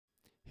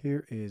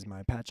Here is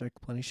my patch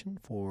explanation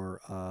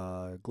for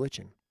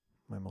Glitchin,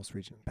 my most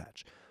recent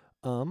patch.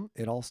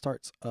 It all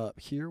starts up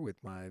here with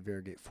my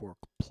Varigate 4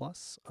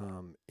 Plus.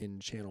 In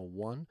channel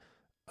 1,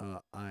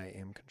 I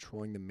am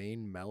controlling the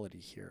main melody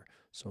here.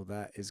 So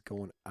that is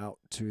going out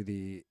to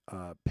the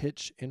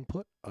pitch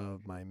input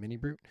of my mini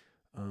brute,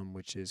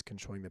 which is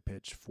controlling the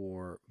pitch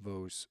for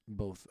both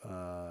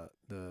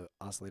the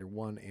oscillator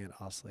 1 and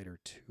oscillator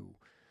 2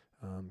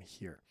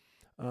 here.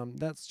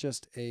 That's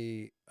just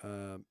a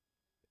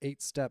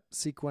 8-step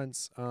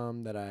sequence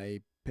that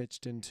I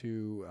pitched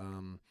into,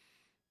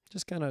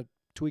 just kind of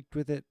tweaked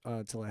with it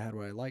until I had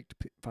what I liked,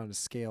 found a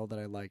scale that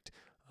I liked,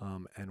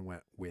 and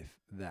went with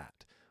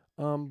that.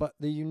 But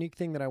the unique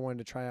thing that I wanted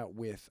to try out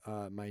with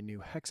my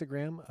new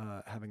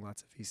hexagram, having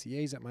lots of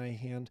VCAs at my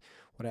hand,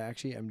 what I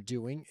actually am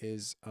doing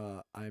is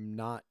I'm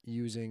not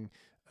using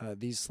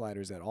these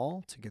sliders at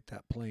all to get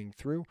that playing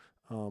through.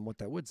 What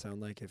that would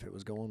sound like if it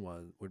was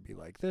going would be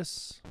like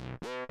this.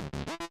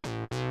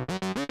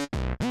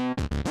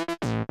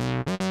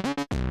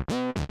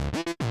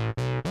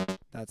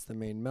 That's the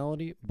main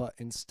melody, but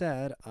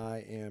instead I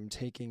am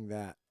taking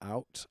that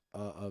out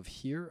of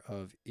here,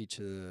 of each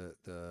of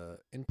the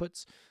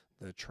inputs,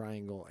 the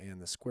triangle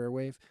and the square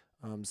wave,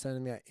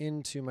 sending that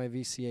into my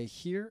VCA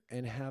here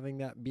and having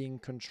that being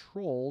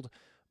controlled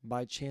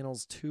by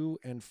channels 2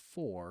 and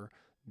 4,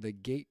 the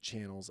gate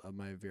channels of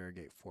my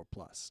Varigate 4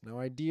 Plus. Now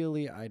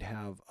ideally I'd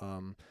have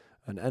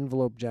an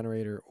envelope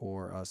generator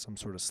or some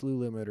sort of slew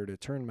limiter to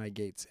turn my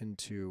gates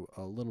into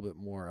a little bit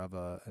more of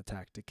a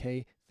attack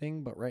decay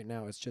thing, but right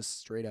now it's just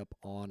straight up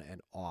on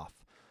and off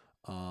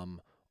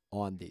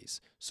on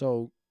these.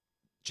 So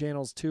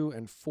channels 2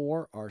 and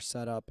 4 are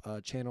set up.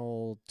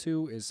 Channel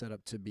 2 is set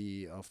up to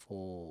be a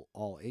full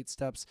all 8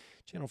 steps.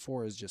 Channel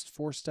 4 is just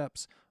 4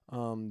 steps.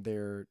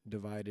 They're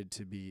divided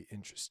to be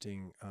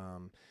interesting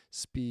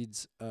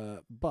speeds,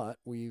 but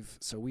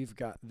we've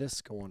got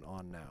this going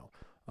on now.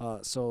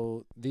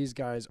 So these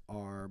guys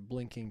are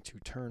blinking to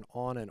turn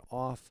on and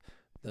off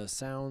the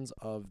sounds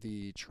of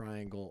the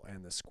triangle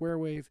and the square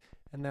wave,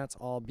 and that's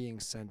all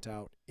being sent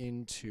out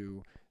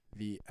into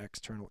the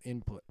external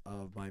input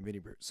of my mini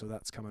brute. So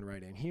that's coming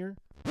right in here.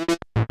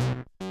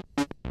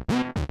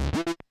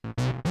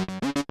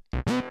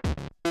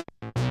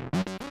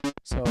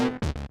 So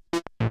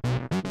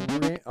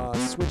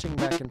switching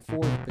back and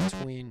forth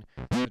between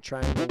the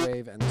triangle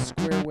wave and the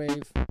square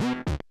wave,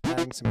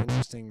 adding some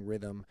interesting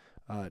rhythm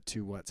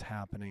to what's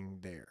happening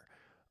there.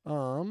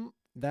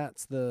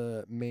 That's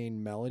the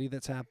main melody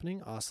that's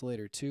happening.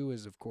 Oscillator 2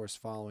 is of course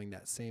following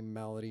that same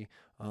melody,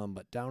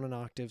 but down an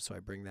octave, so I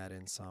bring that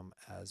in some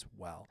as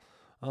well.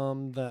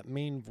 The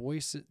main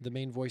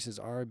voices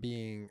are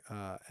being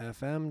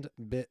FM'd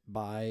bit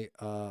by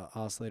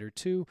oscillator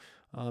 2,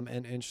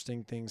 and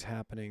interesting things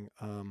happening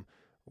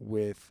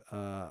with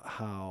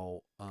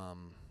how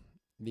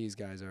these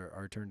guys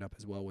are turned up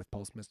as well with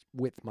pulse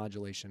width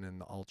modulation and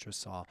the ultra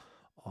saw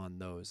on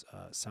those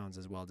sounds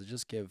as well, to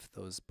just give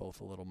those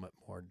both a little bit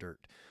more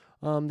dirt.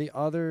 The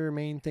other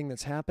main thing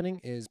that's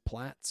happening is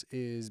Platts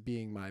is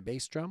being my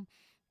bass drum.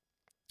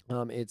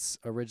 It's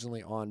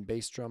originally on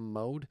bass drum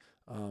mode.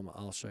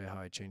 I'll show you how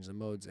I change the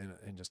modes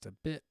in just a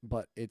bit,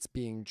 but it's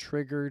being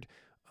triggered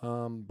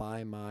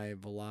by my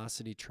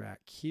velocity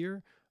track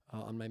here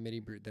on my MIDI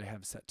brute that I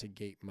have set to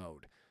gate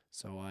mode.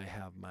 So I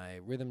have my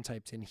rhythm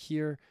typed in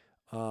here,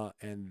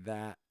 and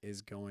that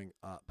is going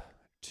up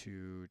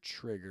to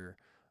trigger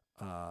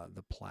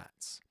the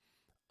Platts.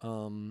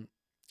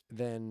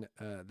 Then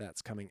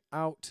that's coming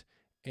out,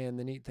 and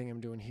the neat thing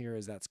I'm doing here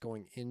is that's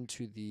going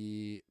into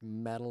the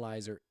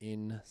metalizer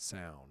in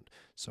sound.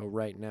 So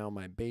right now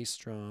my bass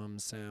drum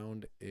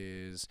sound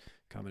is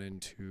coming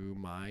into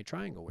my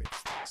triangle wave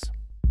things.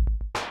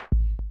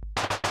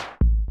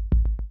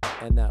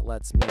 And that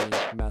lets me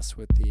mess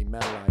with the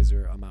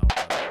metalizer amount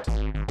of it.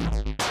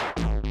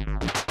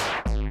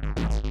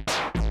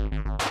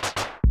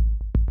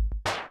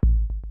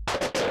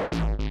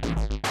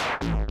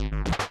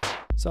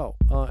 So,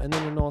 and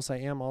then you'll notice I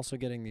am also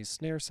getting these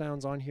snare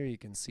sounds on here. You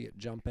can see it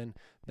jumping.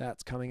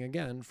 That's coming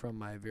again from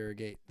my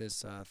Varigate.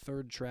 This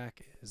third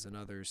track is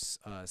another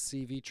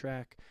CV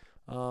track.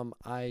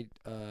 I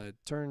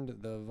turned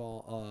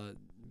the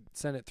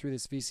sent it through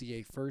this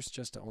VCA first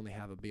just to only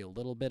have it be a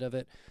little bit of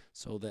it,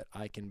 so that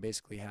I can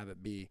basically have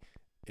it be,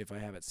 if I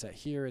have it set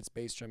here, it's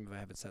bass drum. If I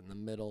have it set in the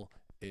middle,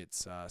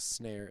 it's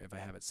snare. If I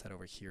have it set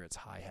over here, it's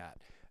hi-hat.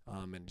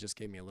 And it just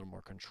gave me a little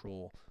more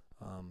control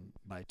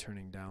by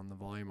turning down the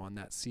volume on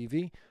that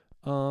CV.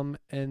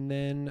 And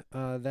then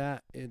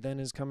that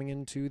is coming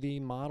into the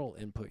model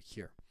input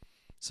here.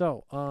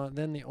 So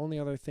then the only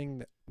other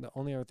things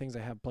I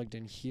have plugged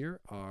in here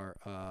are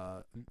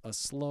a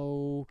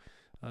slow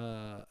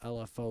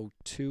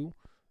LFO2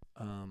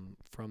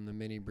 from the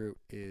mini brute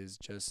is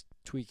just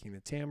tweaking the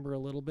timbre a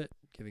little bit,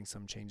 giving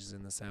some changes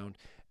in the sound,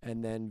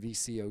 and then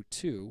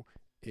VCO2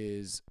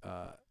 is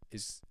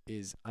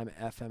I'm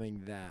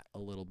FMing that a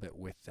little bit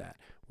with that,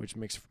 which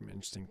makes for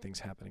interesting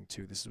things happening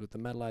too. This is with the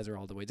metalizer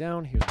all the way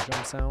down. Here's the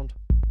drum sound.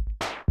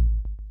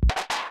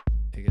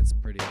 It gets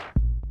pretty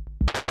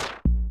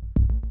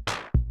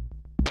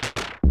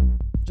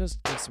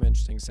just get some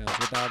interesting sounds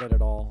without it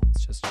at all.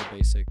 It's just your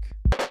basic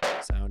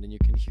sound, and you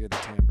can hear the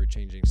timbre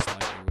changing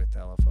slightly with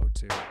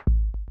LFO2.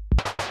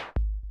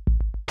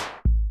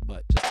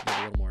 But just to get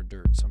a little more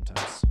dirt,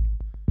 sometimes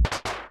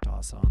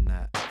toss on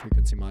that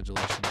frequency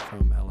modulation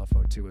from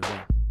LFO2 as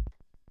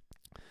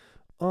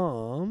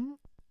well.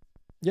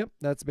 Yep,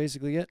 that's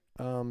basically it.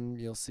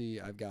 You'll see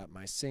I've got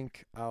my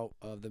sync out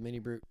of the mini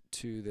brute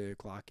to the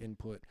clock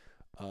input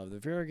of the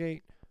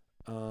Varigate,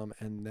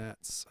 and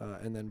that's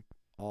and then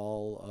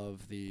all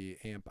of the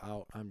amp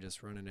out. I'm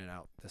just running it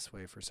out this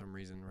way for some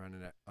reason,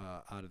 running it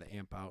out of the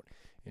amp out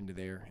into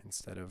there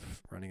instead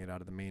of running it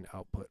out of the main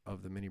output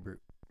of the mini brute.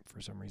 For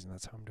some reason,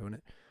 that's how I'm doing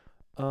it.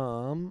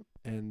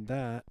 And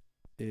that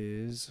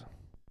is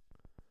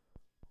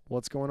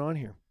what's going on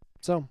here.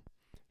 So,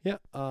 yeah,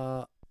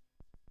 I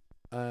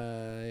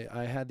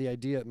had the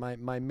idea,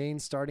 my main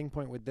starting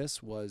point with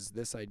this was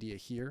this idea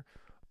here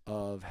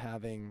of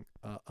having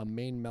a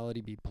main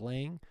melody be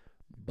playing,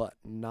 but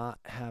not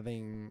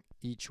having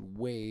each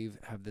wave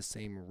have the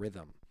same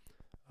rhythm,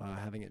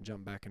 having it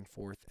jump back and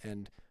forth.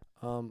 And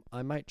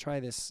I might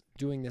try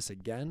doing this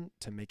again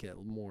to make it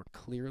more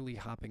clearly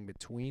hopping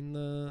between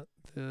the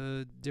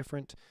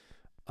different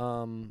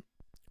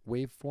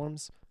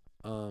waveforms.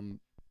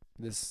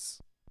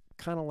 This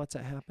kind of lets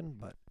it happen,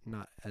 but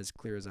not as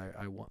clear as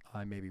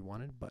I maybe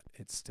wanted, but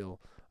it's still,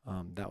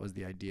 that was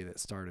the idea that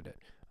started it.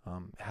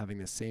 Having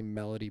the same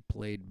melody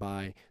played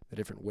by the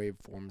different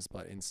waveforms,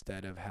 but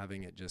instead of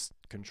having it just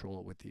control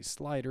it with these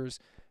sliders,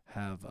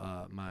 have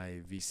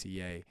my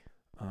VCA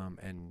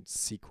and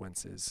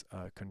sequences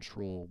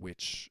control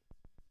which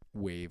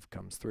wave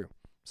comes through.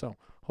 So,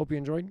 hope you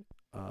enjoyed.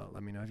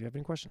 Let me know if you have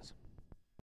any questions.